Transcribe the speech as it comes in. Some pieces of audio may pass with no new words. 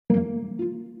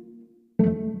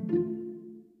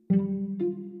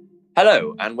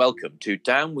Hello and welcome to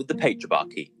Down with the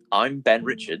Patriarchy. I'm Ben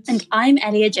Richards. And I'm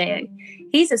Ellie Ajeo.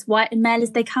 He's as white and male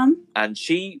as they come. And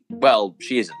she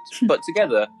isn't. But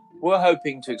together, we're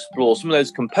hoping to explore some of those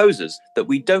composers that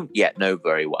we don't yet know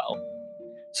very well.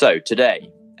 So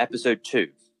today, episode 2.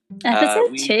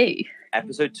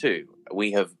 Episode 2.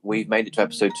 We've made it to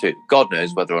episode 2. God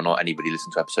knows whether or not anybody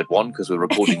listened to episode 1 because we're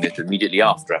recording this immediately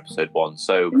after episode 1.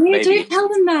 So maybe don't tell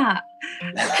them that.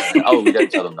 Oh, we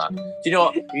don't tell them that. Do you know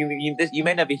what? You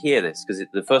may never hear this because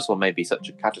the first one may be such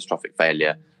a catastrophic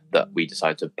failure that we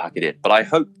decided to pack it in. But I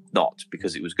hope not,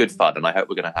 because it was good fun, and I hope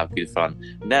we're going to have good fun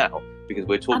now because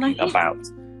we're talking about.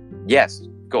 Yes,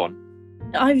 go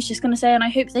on. I was just going to say, and I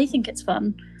hope they think it's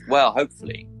fun. Well,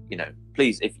 hopefully,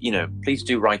 please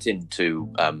do write in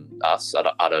to us at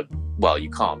a. Well, you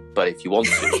can't, but if you want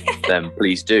to, then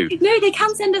please do. No, they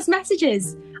can send us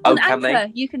messages on can Anchor.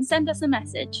 They? You can send us a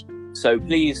message. So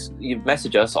please, you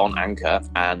message us on Anchor,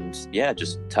 and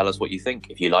just tell us what you think.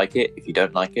 If you like it, if you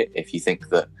don't like it, if you think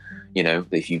that,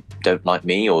 if you don't like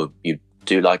me or you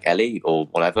do like Ellie or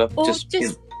whatever, or just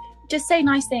say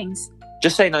nice things.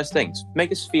 Just say nice things.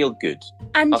 Make us feel good.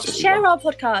 And share our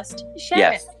podcast.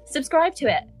 Share it. Subscribe to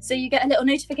it so you get a little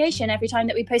notification every time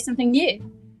that we post something new.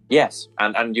 Yes,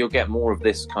 and you'll get more of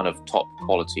this kind of top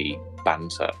quality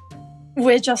banter.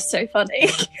 We're just so funny.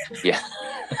 Yeah.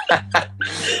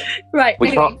 Right.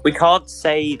 We can't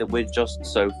say that we're just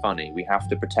so funny. We have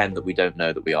to pretend that we don't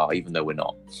know that we are, even though we're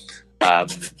not.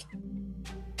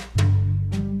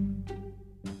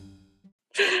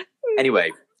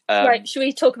 Anyway. Right, should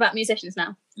we talk about musicians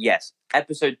now? Yes.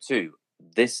 Episode 2.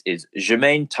 This is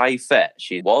Germaine Tailleferre.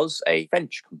 She was a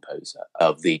French composer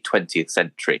of the 20th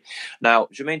century. Now,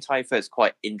 Germaine Tailleferre is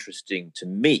quite interesting to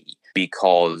me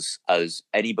because, as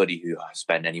anybody who has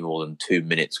spent any more than 2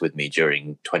 minutes with me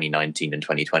during 2019 and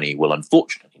 2020 will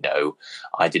unfortunately know,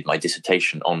 I did my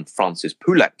dissertation on Francis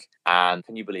Poulenc. And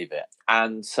can you believe it?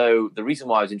 And so the reason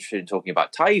why I was interested in talking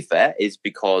about Tailleferre is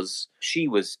because she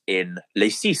was in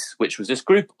Les Six, which was this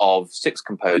group of 6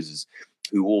 composers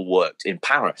who all worked in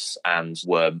Paris and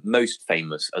were most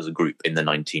famous as a group in the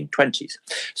 1920s.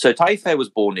 So Tailleferre was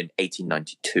born in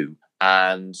 1892.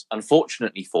 And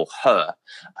unfortunately for her,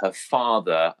 her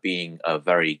father, being a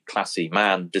very classy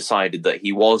man, decided that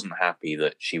he wasn't happy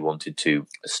that she wanted to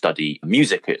study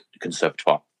music at the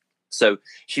Conservatoire. So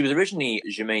she was originally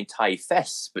Germaine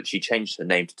Tailleferre, but she changed her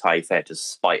name to Tailleferre to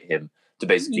spite him, to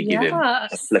basically give him a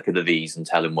flick of the V's and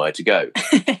tell him where to go.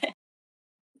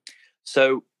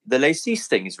 So the Les Six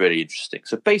thing is really interesting.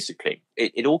 So basically,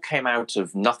 it all came out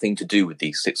of nothing to do with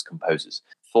these 6 composers.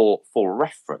 For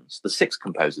reference, the 6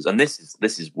 composers, and this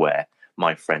is where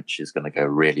my French is going to go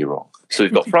really wrong. So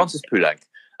we've got Francis Poulenc,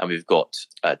 and we've got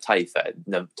Tailleferre.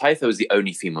 Now, Tailleferre was the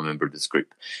only female member of this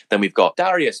group. Then we've got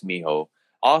Darius Milhaud,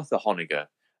 Arthur Honegger,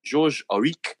 Georges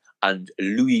Auric, and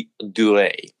Louis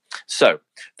Duret. So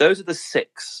those are the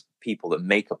 6 people that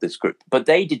make up this group, but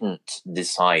they didn't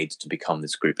decide to become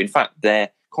this group. In fact, their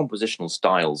compositional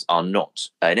styles are not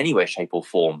in any way, shape or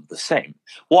form the same.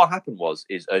 What happened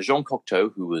is Jean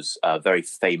Cocteau, who was a very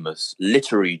famous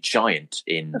literary giant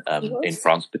in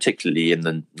France, particularly in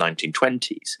the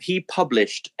 1920s, he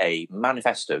published a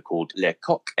manifesto called Le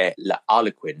Coq et la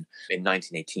Harlequin in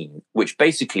 1918, which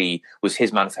basically was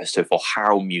his manifesto for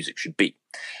how music should be.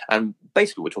 And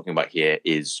basically what we're talking about here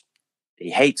is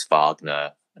he hates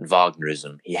Wagner and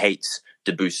Wagnerism. He hates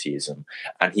Debussyism,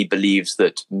 and he believes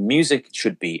that music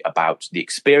should be about the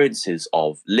experiences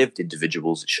of lived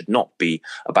individuals. It should not be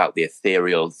about the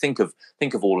ethereal. Think of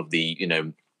all of the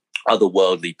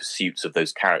otherworldly pursuits of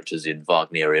those characters in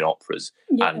Wagnerian operas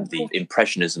and the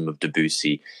impressionism of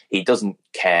Debussy. He doesn't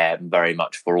care very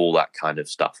much for all that kind of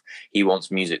stuff. He wants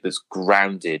music that's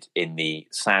grounded in the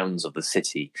sounds of the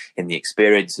city, in the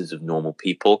experiences of normal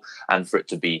people, and for it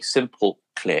to be simple,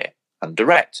 clear, and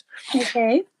direct.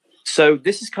 Okay. So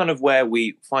this is kind of where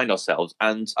we find ourselves,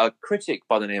 and a critic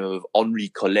by the name of Henri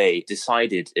Collet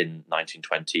decided in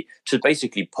 1920 to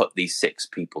basically put these 6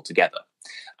 people together.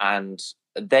 And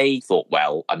they thought,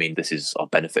 well, I mean, this is of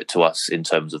benefit to us in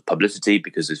terms of publicity,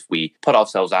 because if we put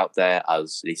ourselves out there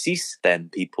as Les Six, then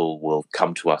people will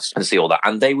come to us and see all that.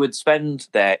 And they would spend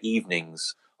their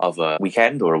evenings of a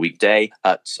weekend or a weekday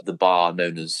at the bar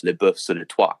known as Le Boeuf sur le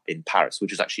Toit in Paris,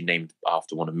 which is actually named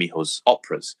after one of Milhaud's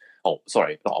operas. Oh,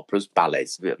 sorry, not operas,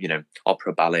 ballets,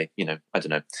 opera, ballet, I don't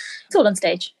know. It's all on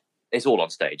stage. It's all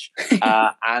on stage.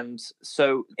 And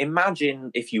so imagine,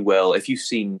 if you will, if you've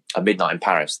seen A Midnight in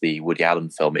Paris, the Woody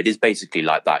Allen film, it is basically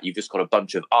like that. You've just got a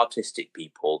bunch of artistic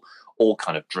people all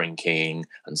kind of drinking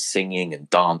and singing and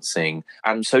dancing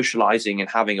and socializing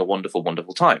and having a wonderful,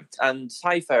 wonderful time. And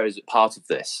Tailleferre is part of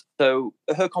this. So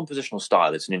her compositional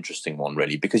style is an interesting one,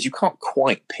 really, because you can't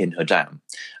quite pin her down.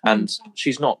 And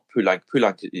she's not Poulenc.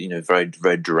 Poulenc, very,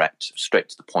 very direct, straight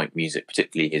to the point music,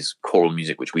 particularly his choral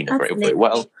music, which we know very, very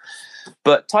well.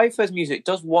 But Tailleferre's music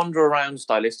does wander around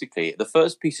stylistically. The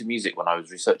first piece of music when I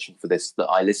was researching for this that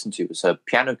I listened to was her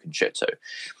piano concerto.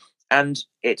 And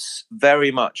it's very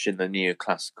much in the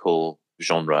neoclassical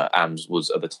genre and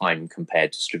was at the time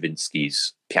compared to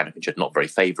Stravinsky's piano concerto, not very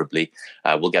favourably.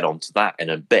 We'll get on to that in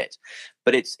a bit.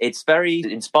 But it's very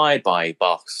inspired by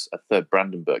Bach's Third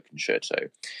Brandenburg Concerto.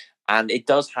 And it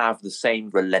does have the same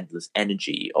relentless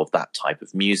energy of that type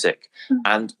of music.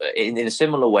 And in a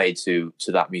similar way to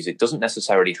that music, doesn't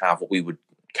necessarily have what we would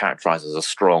characterized as a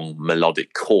strong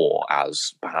melodic core,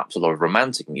 as perhaps a lot of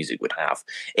romantic music would have.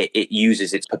 It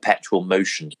uses its perpetual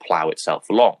motion to plough itself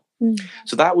along.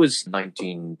 So that was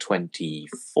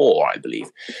 1924, I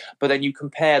believe. But then you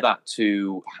compare that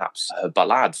to perhaps her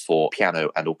ballade for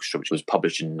piano and orchestra, which was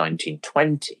published in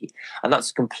 1920, and that's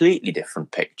a completely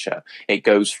different picture. It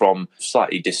goes from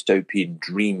slightly dystopian,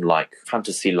 dreamlike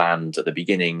fantasy land at the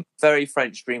beginning, very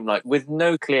French dreamlike, with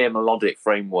no clear melodic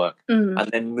framework, and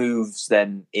then moves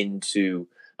then into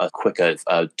a quicker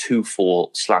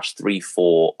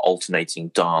 2/4/3/4 alternating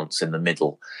dance in the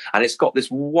middle. And it's got this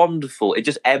wonderful, it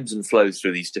just ebbs and flows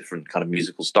through these different kind of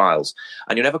musical styles.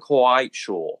 And you're never quite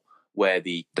sure where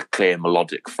the clear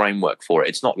melodic framework for it.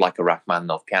 It's not like a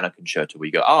Rachmaninoff piano concerto where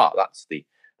you go, that's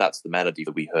the melody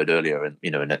that we heard earlier, and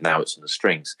and now it's in the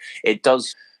strings. It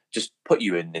does just put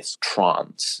you in this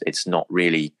trance.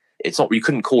 You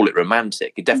couldn't call it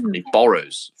romantic. It definitely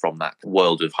borrows from that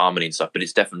world of harmony and stuff, but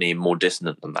it's definitely more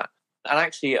dissonant than that. And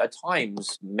actually, at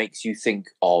times, makes you think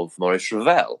of Maurice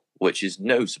Ravel, which is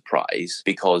no surprise,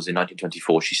 because in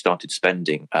 1924, she started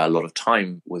spending a lot of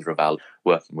time with Ravel,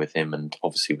 working with him, and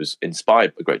obviously was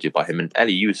inspired a great deal by him. And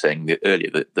Ellie, you were saying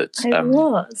earlier that I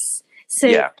was. So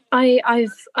yeah. I'm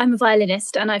a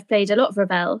violinist, and I've played a lot of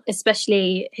Ravel,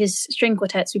 especially his string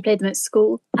quartets. We played them at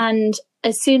school. And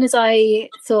as soon as I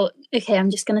thought, okay, I'm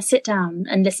just going to sit down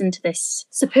and listen to this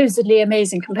supposedly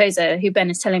amazing composer who Ben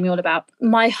is telling me all about,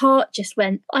 my heart just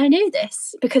went, I know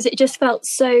this, because it just felt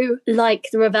so like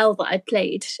the Ravel that I'd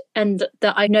played and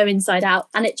that I know inside out.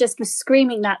 And it just was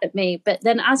screaming that at me. But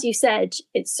then, as you said,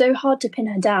 it's so hard to pin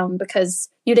her down because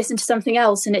you listen to something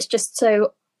else and it's just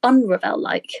so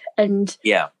un-Ravel-like. And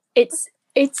it's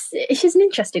an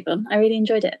interesting one. I really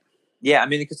enjoyed it. Yeah, I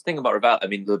mean, because the thing about Ravel, I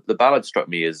mean, the ballad struck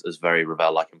me as very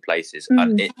Ravel-like in places.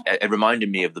 And it reminded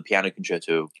me of the piano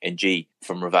concerto in G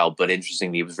from Ravel, but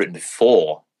interestingly, it was written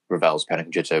before Ravel's piano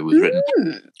concerto was written.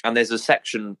 And there's a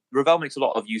section, Ravel makes a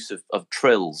lot of use of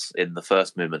trills in the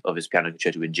first movement of his piano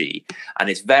concerto in G. And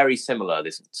it's very similar,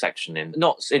 this section,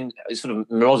 not in sort of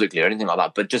melodically or anything like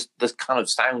that, but just this kind of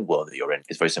sound world that you're in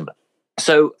is very similar.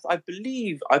 So I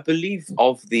believe of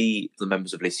the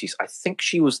members of Les Six, I think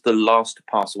she was the last to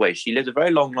pass away. She lived a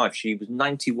very long life. She was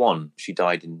 91. She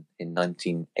died in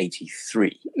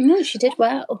 1983. No, she did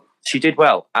well. She did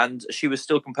well, and she was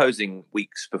still composing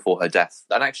weeks before her death.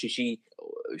 And actually, she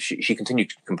continued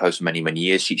to compose for many, many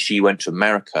years. She went to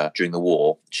America during the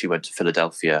war. She went to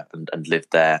Philadelphia and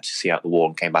lived there to see out the war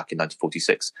and came back in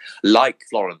 1946. Like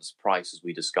Florence Price, as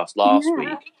we discussed last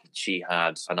week, she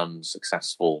had an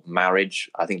unsuccessful marriage.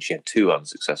 I think she had 2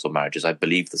 unsuccessful marriages. I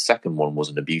believe the second one was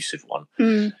an abusive one,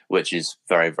 which is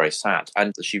very, very sad.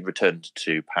 And she returned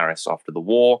to Paris after the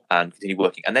war and continued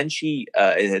working. And then she,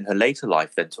 in her later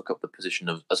life, then took up the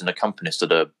position as an accompanist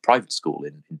at a private school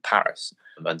in Paris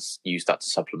and used that to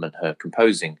supplement her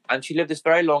composing. And she lived this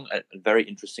very long and very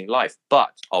interesting life.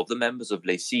 But of the members of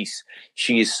Les Six,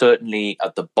 she is certainly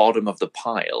at the bottom of the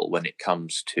pile when it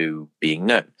comes to being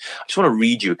known. I just want to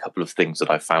read you a couple of things that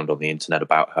I found on the internet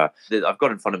about her. I've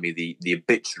got in front of me the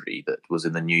obituary that was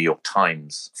in the New York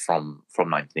Times from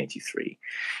 1983.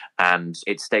 And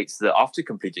it states that after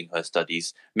completing her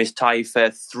studies, Miss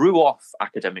Tailleferre threw off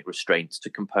academic restraints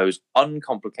to compose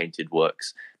uncomplicated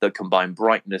works that combine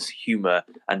brightness, humour,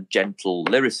 and gentle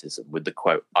lyricism with the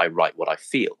quote, I write what I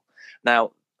feel.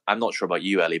 Now, I'm not sure about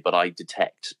you, Ellie, but I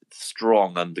detect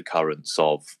strong undercurrents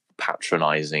of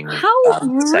patronising. How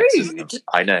rude! Sexism.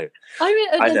 I know.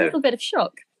 I'm a little bit of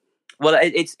shock. Well,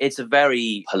 it's a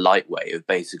very polite way of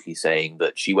basically saying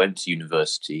that she went to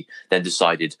university, then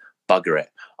decided, bugger it,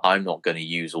 I'm not going to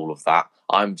use all of that.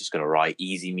 I'm just going to write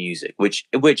easy music. Which,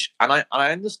 and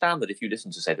I understand that if you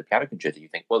listen to, say, the piano concerto, you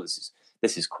think, well,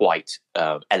 this is quite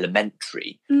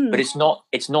elementary, but it's not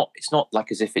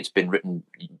like as if it's been written.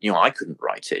 I couldn't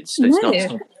write it. It's not,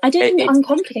 I don't think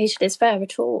uncomplicated is fair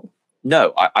at all.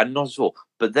 No, I'm not at all.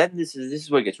 But then this is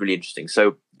where it gets really interesting.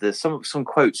 So there's some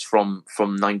quotes from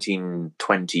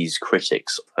 1920s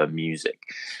critics of her music,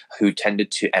 who tended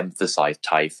to emphasize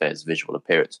Tailleferre's visual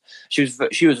appearance. She was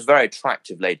a very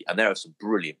attractive lady, and there are some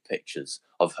brilliant pictures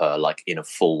of her, like in a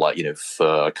full, like,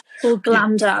 fur, all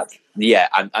glammed up. Yeah,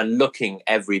 and looking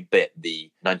every bit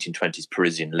the 1920s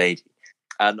Parisian lady.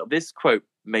 And this quote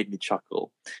made me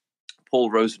chuckle. Paul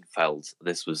Rosenfeld,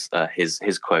 this was his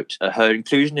quote, her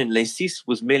inclusion in Les Six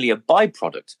was merely a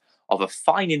byproduct of a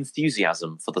fine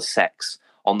enthusiasm for the sex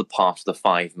on the part of the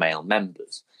 5 male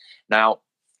members. Now,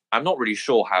 I'm not really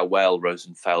sure how well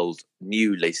Rosenfeld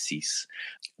knew Les Six,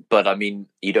 but I mean,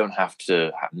 you don't have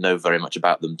to know very much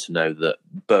about them to know that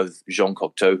both Jean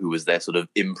Cocteau, who was their sort of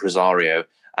impresario,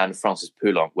 and Francis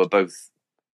Poulenc were both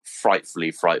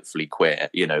frightfully queer.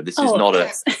 This is not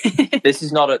yes. this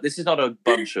is not a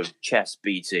bunch of chest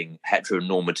beating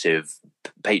heteronormative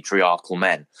patriarchal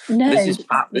men. No,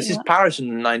 this is Paris in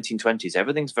the 1920s.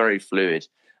 Everything's very fluid,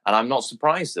 and I'm not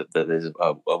surprised that there's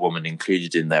a woman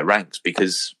included in their ranks,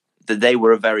 because they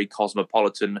were a very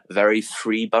cosmopolitan, very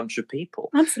free bunch of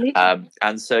people. Absolutely.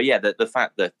 And so, yeah, the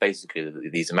fact that basically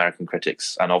these American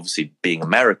critics, and obviously being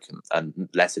American and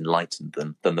less enlightened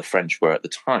than the French were at the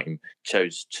time,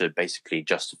 chose to basically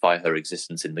justify her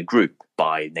existence in the group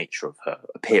by nature of her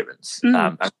appearance.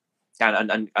 And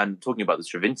talking about the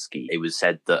Stravinsky, it was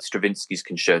said that Stravinsky's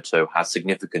concerto has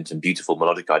significant and beautiful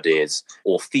melodic ideas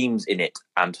or themes in it,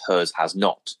 and hers has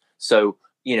not. So,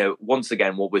 once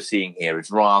again, what we're seeing here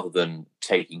is, rather than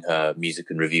taking her music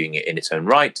and reviewing it in its own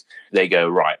right, they go,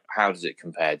 right, how does it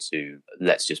compare to,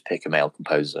 let's just pick a male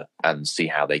composer and see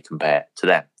how they compare to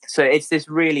them. So it's this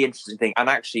really interesting thing. And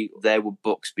actually, there were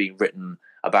books being written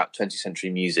about 20th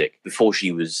century music before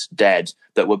she was dead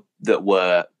that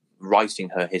were writing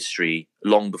her history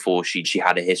long before she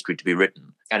had a history to be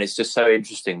written. And it's just so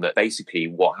interesting that basically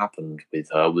what happened with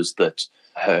her was that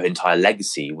her entire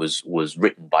legacy was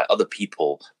written by other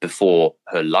people before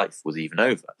her life was even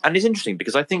over. And it's interesting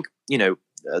because I think,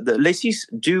 the Les Six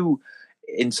do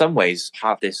in some ways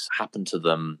have this happen to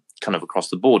them kind of across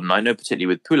the board. And I know particularly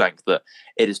with Poulenc that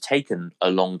it has taken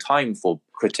a long time for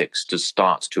critics to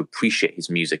start to appreciate his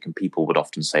music, and people would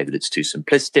often say that it's too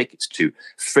simplistic, it's too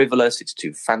frivolous, it's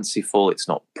too fanciful, it's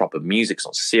not proper music, it's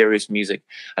not serious music.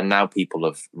 And now people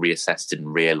have reassessed it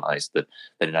and realized that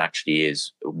it actually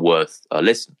is worth a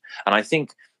listen. And I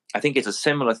think it's a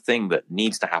similar thing that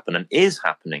needs to happen and is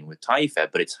happening with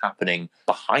Tailleferre, but it's happening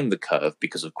behind the curve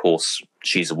because, of course,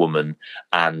 she's a woman,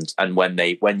 and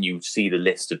when you see the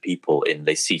list of people in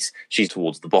Les Six, she's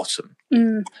towards the bottom.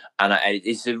 And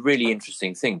it's a really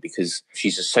interesting thing because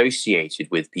she's associated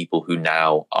with people who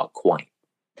now are quite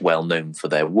well known for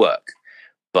their work.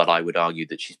 But I would argue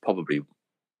that she's probably,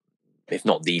 if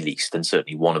not the least, then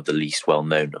certainly one of the least well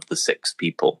known of the 6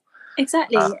 people.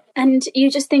 Exactly. And you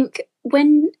just think,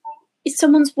 when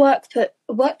someone's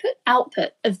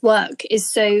output of work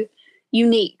is so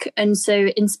unique and so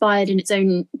inspired in its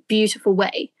own beautiful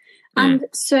way, and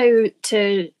so,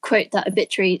 to quote that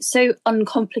obituary, so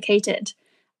uncomplicated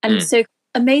and so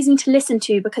amazing to listen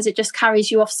to because it just carries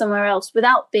you off somewhere else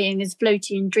without being as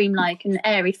floaty and dreamlike and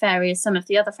airy-fairy as some of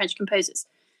the other French composers.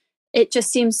 It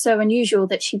just seems so unusual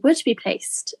that she would be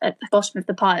placed at the bottom of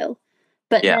the pile.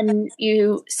 But then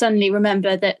you suddenly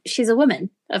remember that she's a woman.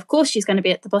 Of course she's going to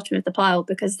be at the bottom of the pile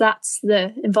because that's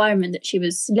the environment that she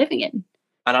was living in.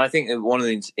 And I think one of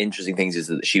the interesting things is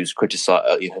that she was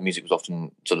criticized, her music was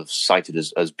often sort of cited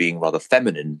as being rather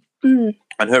feminine. And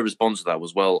her response to that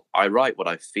was, well, I write what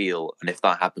I feel, and if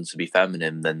that happens to be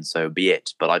feminine, then so be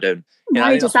it. But I don't...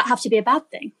 Why does that have to be a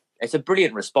bad thing? It's a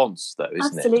brilliant response, though,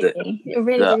 isn't it? Absolutely.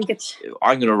 Really good.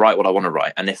 I'm going to write what I want to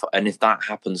write, and if that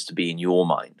happens to be in your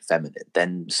mind feminine,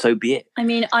 then so be it. I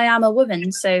mean, I am a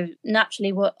woman, so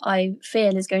naturally what I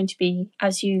feel is going to be,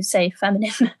 as you say,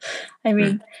 feminine. I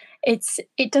mean,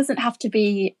 it doesn't have to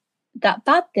be that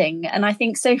bad thing. And I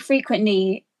think so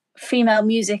frequently female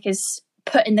music is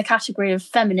put in the category of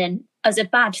feminine as a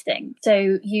bad thing.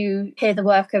 So you hear the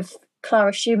work of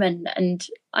Clara Schumann, and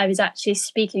I was actually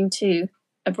speaking to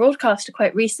a broadcaster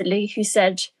quite recently who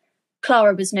said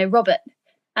Clara was no Robert.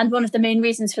 And one of the main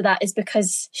reasons for that is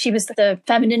because she was the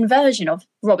feminine version of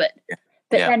Robert.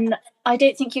 But then I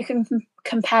don't think you can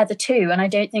compare the two. And I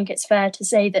don't think it's fair to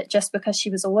say that just because she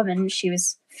was a woman, she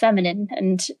was feminine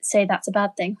and say that's a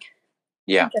bad thing.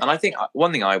 Yeah, and I think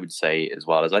one thing I would say as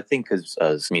well is I think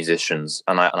as musicians,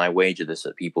 and I wager this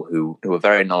at people who are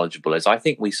very knowledgeable, is I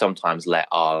think we sometimes let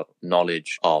our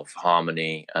knowledge of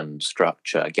harmony and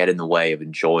structure get in the way of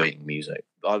enjoying music.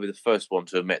 I'll be the first one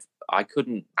to admit I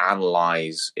couldn't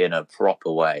analyse in a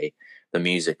proper way the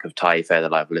music of Tailleferre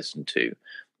that I've listened to.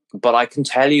 But I can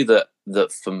tell you that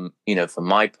from for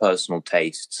my personal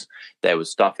tastes, there was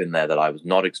stuff in there that I was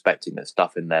not expecting. There's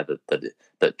stuff in there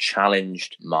that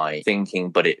challenged my thinking,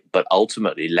 but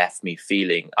ultimately left me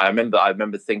feeling. I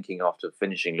remember thinking after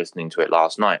finishing listening to it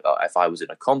last night, that if I was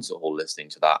in a concert hall listening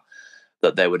to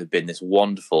that there would have been this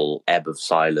wonderful ebb of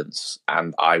silence,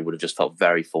 and I would have just felt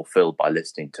very fulfilled by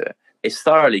listening to it. It's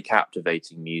thoroughly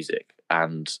captivating music,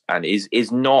 and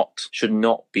should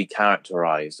not be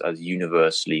characterized as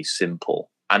universally simple.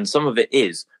 And some of it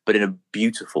is, but in a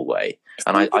beautiful way.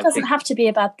 And it doesn't have to be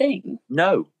a bad thing.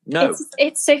 No.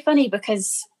 It's so funny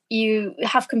because you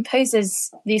have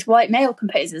composers, these white male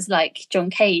composers like John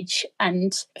Cage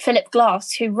and Philip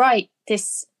Glass, who write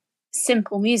this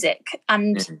simple music,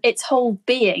 and its whole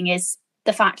being is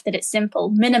the fact that it's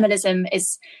simple. Minimalism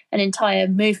is an entire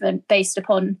movement based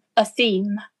upon a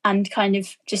theme and kind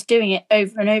of just doing it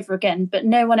over and over again, but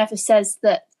no one ever says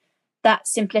that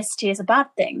simplicity is a bad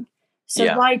thing.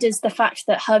 So why does the fact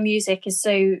that her music is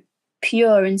so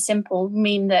pure and simple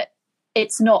mean that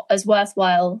it's not as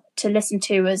worthwhile to listen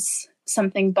to as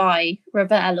something by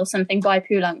Ravel or something by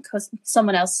Poulenc or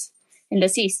someone else in Le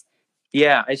Six?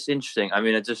 Yeah, it's interesting. I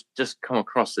mean, I just come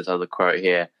across this other quote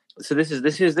here. So this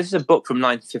is a book from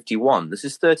 1951. This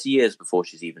is 30 years before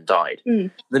she's even died.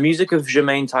 The music of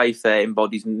Germaine Tailleferre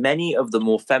embodies many of the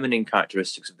more feminine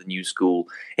characteristics of the new school.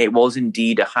 It was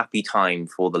indeed a happy time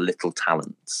for the little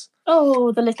talents.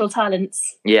 Oh, the little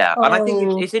talents. Yeah, and I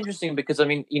think it's interesting because, I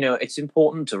mean, it's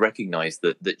important to recognise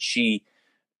that she,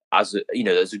 as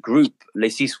a group, Les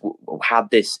Six had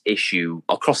this issue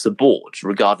across the board,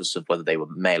 regardless of whether they were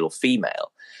male or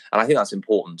female. And I think that's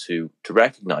important to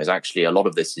recognise. Actually, a lot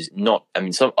of this is not. I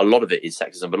mean, a lot of it is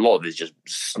sexism, but a lot of it is just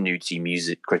snooty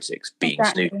music critics being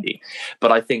snooty.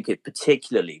 But I think it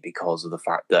particularly because of the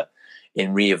fact that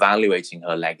in reevaluating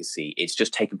her legacy, it's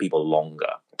just taken people longer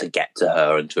to get to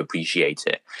her and to appreciate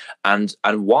it. And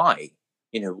why?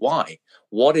 Why?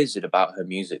 What is it about her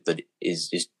music that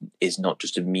is not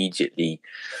just immediately,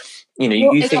 what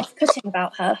is off-putting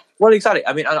about her? Well, exactly.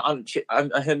 I mean,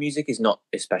 her music is not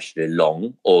especially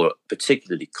long or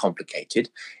particularly complicated.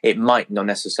 It might not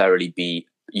necessarily be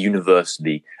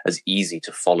universally as easy to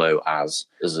follow as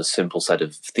a simple set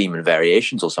of theme and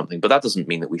variations or something, but that doesn't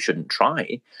mean that we shouldn't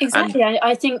try. Exactly.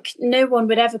 I think no one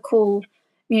would ever call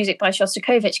music by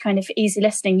Shostakovich kind of easy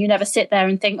listening. You never sit there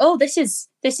and think, oh, this is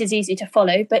easy to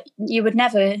follow, but you would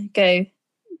never go,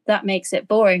 that makes it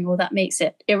boring or that makes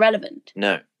it irrelevant.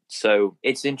 No. So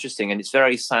it's interesting, and it's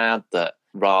very sad that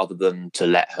rather than to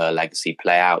let her legacy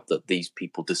play out, that these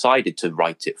people decided to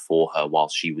write it for her while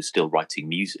she was still writing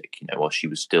music, while she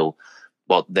was still,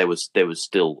 there was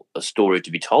still a story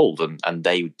to be told, and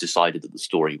they decided that the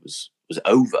story was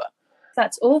over.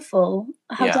 That's awful.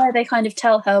 How dare they kind of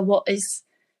tell her what is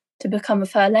to become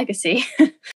of her legacy?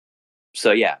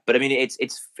 So yeah, but I mean,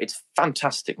 it's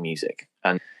fantastic music,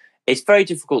 and it's very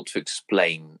difficult to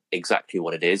explain exactly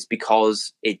what it is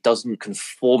because it doesn't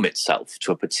conform itself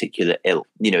to a particular ilk.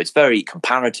 It's very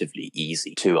comparatively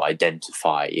easy to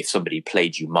identify. If somebody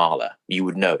played you Mahler, you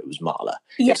would know it was Mahler.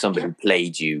 Yeah. If somebody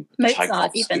played you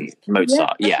Mozart,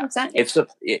 Mozart,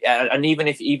 exactly. And even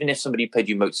if somebody played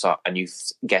you Mozart and you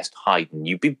guessed Haydn,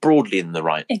 you'd be broadly in the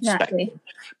right spectrum.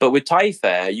 But with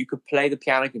Tailleferre, you could play the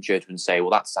piano concerto and say,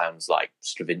 well, that sounds like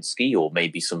Stravinsky or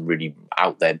maybe some really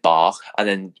out there Bach, and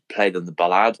then play them the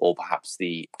ballade or perhaps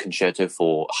the concerto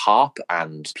for harp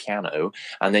and piano,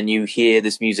 and then you hear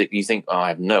this music and you think, oh, I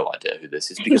have no idea who this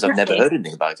is because I've never heard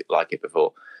anything about it like it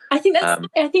before. I think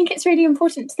it's really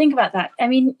important to think about that. I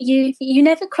mean, you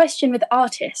never question with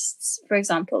artists, for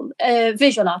example,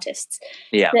 visual artists,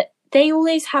 that they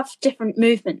always have different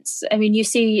movements. I mean, you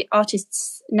see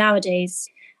artists nowadays.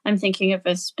 I'm thinking of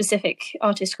a specific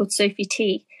artist called Sophie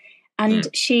T, and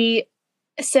she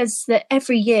says that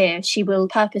every year she will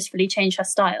purposefully change her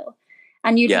style.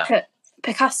 And you look at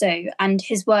Picasso, and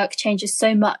his work changes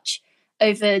so much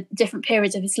over different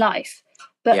periods of his life.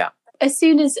 But as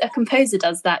soon as a composer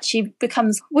does that, she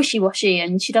becomes wishy-washy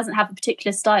and she doesn't have a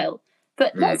particular style.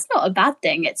 But that's not a bad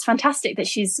thing. It's fantastic that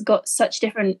she's got such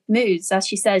different moods. As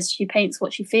she says, she paints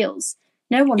what she feels.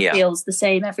 No one feels the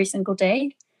same every single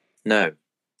day. No.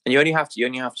 And you only have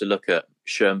to look at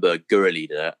Schoenberg,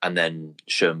 Gurrelieder, and then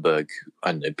Schoenberg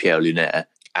and Pierre Lunaire,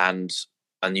 and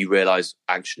you realise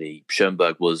actually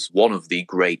Schoenberg was one of the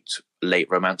great late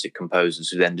Romantic composers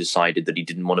who then decided that he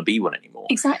didn't want to be one anymore.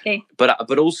 Exactly.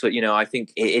 But also, I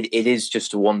think it is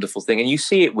just a wonderful thing, and you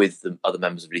see it with the other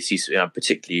members of Les Six,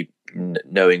 particularly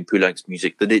knowing Poulenc's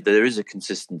music, that there is a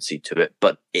consistency to it,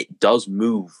 but it does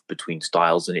move between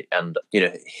styles, and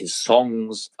his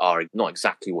songs are not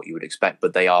exactly what you would expect,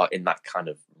 but they are in that kind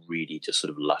of really just sort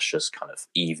of luscious kind of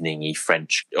evening-y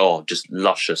French, just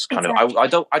luscious kind of. I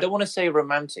don't want to say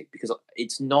romantic, because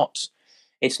it's not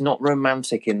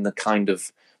romantic in the kind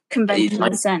of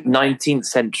conventional sense. 19th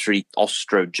century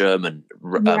Austro-German.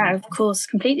 Yeah, of course,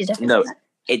 completely different. No,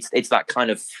 it's that kind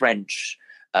of French.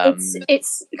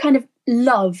 It's kind of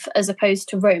love as opposed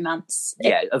to romance.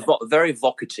 Yeah, very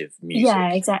evocative music.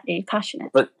 Yeah, exactly,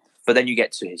 passionate. But then you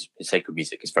get to his sacred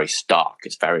music. It's very stark.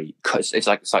 It's like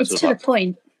to the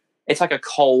point. It's like a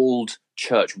cold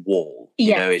church wall.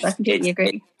 Yeah, I completely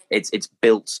agree. It's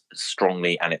built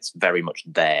strongly, and it's very much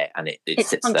there, and it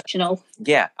sits functional.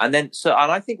 There. Yeah, and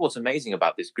I think what's amazing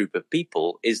about this group of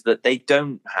people is that they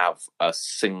don't have a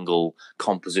single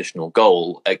compositional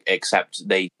goal, except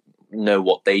they know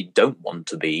what they don't want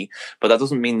to be, but that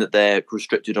doesn't mean that they're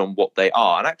restricted on what they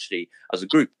are. And actually, as a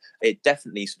group, it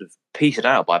definitely sort of petered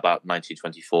out by about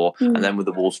 1924, and then with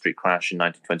the Wall Street crash in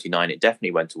 1929, it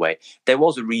definitely went away. There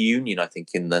was a reunion, I think,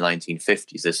 in the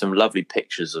 1950s. There's some lovely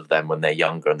pictures of them when they're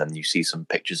younger, and then you see some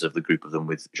pictures of the group of them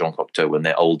with Jean Cocteau when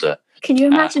they're older. Can you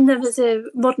imagine them as a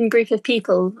modern group of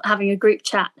people having a group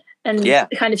chat and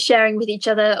kind of sharing with each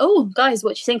other, oh, guys,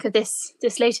 what do you think of this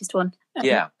latest one?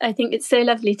 Yeah. I think it's so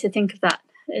lovely to think of that.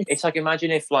 It's like,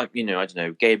 imagine if, like, I don't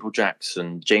know, Gabriel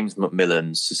Jackson, James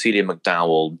McMillan, Cecilia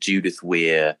McDowell, Judith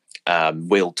Weir,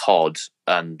 Will Todd,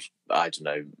 and I don't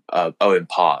know, Owen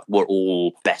Park were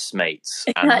all best mates.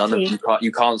 Exactly. And none of them,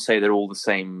 you can't say they're all the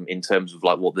same in terms of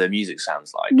like what their music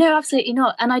sounds like. No, absolutely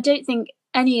not. And I don't think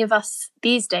any of us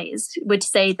these days would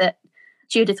say that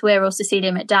Judith Weir or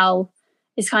Cecilia McDowell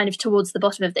is kind of towards the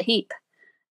bottom of the heap.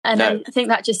 And I think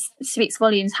that just speaks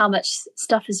volumes how much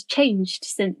stuff has changed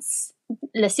since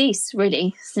Lassis,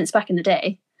 really, since back in the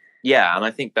day. Yeah, and I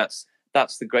think that's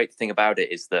the great thing about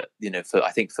it, is that,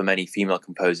 I think for many female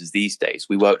composers these days,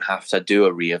 we won't have to do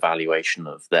a reevaluation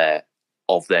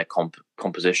of their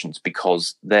compositions,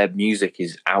 because their music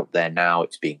is out there now.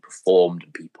 It's being performed,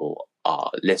 and people are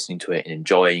listening to it and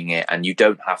enjoying it, and you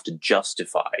don't have to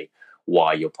justify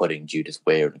why you're putting Judith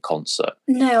Weir in a concert.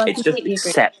 No, it's just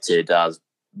accepted as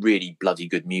really bloody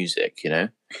good music,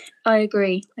 I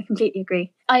agree. I completely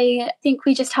agree. I think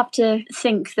we just have to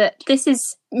think that this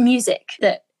is music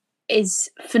that is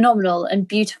phenomenal and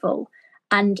beautiful,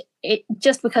 and it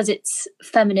just because it's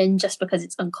feminine, just because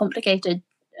it's uncomplicated,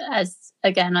 as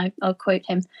again I'll quote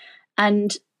him,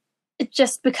 and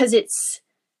just because it's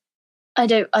I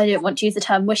don't want to use the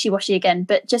term wishy-washy again,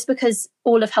 but just because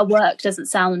all of her work doesn't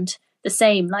sound the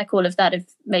same like all of that of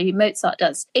maybe Mozart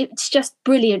does, it's just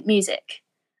brilliant music.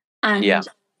 And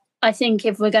I think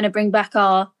if we're going to bring back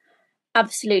our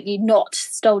absolutely not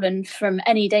stolen from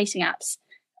any dating apps,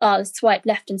 swipe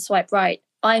left and swipe right,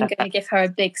 I'm going to give her a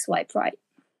big swipe right.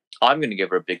 I'm going to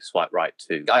give her a big swipe right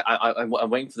too. I'm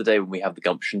waiting for the day when we have the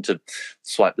gumption to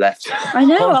swipe left. I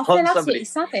know, I feel absolutely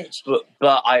savage.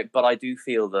 But I do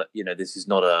feel that this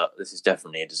is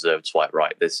definitely a deserved swipe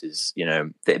right. This is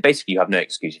basically, you have no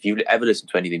excuse. If you've ever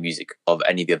listened to any of the music of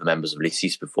any of the other members of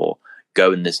Lassis before,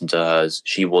 go and listen to hers.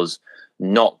 She was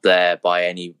not there by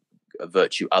any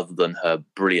virtue other than her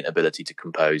brilliant ability to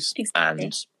compose. Exactly.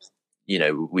 And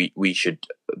we should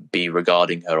be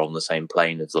regarding her on the same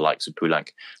plane as the likes of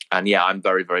Poulenc. And I'm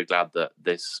very, very glad that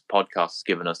this podcast has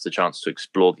given us the chance to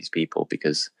explore these people,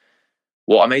 because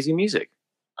what amazing music.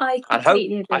 I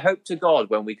completely agree. I hope to God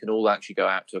when we can all actually go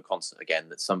out to a concert again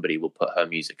that somebody will put her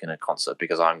music in a concert,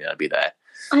 because I'm going to be there.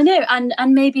 I know, and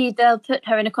maybe they'll put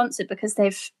her in a concert because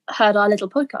they've heard our little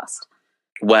podcast.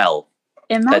 Well,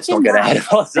 imagine let's not get ahead of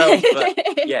ourselves. But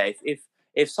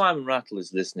if Simon Rattle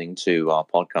is listening to our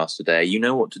podcast today, you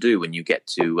know what to do when you get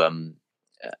to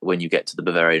the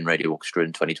Bavarian Radio Orchestra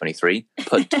in 2023.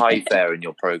 Put Tailleferre in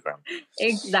your program.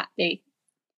 Exactly.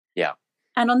 Yeah.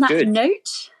 And on that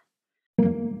note,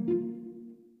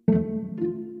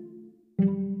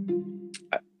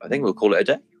 I think we'll call it a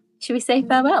day. Should we say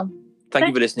farewell? Thank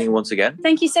you for listening once again.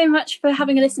 Thank you so much for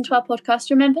having a listen to our podcast.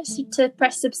 Remember to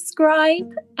press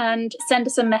subscribe and send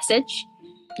us a message.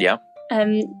 Yeah.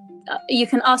 You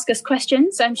can ask us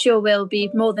questions. I'm sure we'll be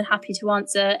more than happy to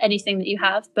answer anything that you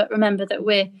have. But remember that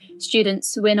we're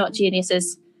students. We're not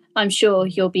geniuses. I'm sure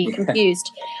you'll be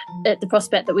confused at the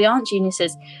prospect that we aren't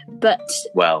geniuses. But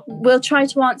we'll try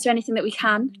to answer anything that we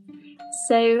can.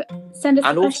 So send us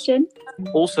a question.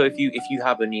 Also, if you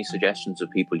have any suggestions of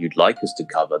people you'd like us to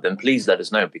cover, then please let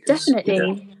us know, because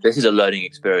definitely this is a learning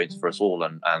experience for us all.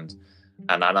 And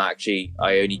actually,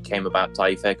 I only came about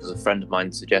Tailleferre because a friend of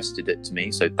mine suggested it to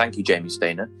me. So thank you, Jamie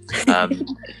Stainer.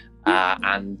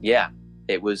 And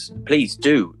it was. Please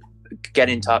do get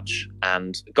in touch,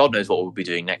 and God knows what we'll be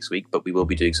doing next week, but we will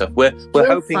be doing stuff. We're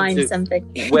hoping find to something.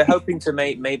 We're hoping to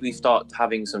maybe start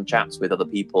having some chats with other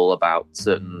people about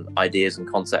certain ideas and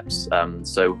concepts.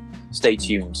 So stay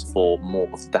tuned for more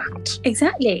of that.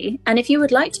 Exactly. And if you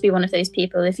would like to be one of those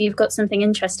people, if you've got something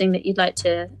interesting that you'd like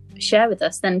to share with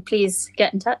us, then please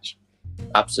get in touch.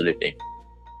 Absolutely.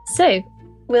 So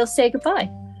we'll say goodbye.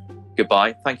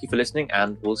 Goodbye. Thank you for listening,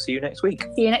 and we'll see you next week.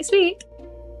 See you next week.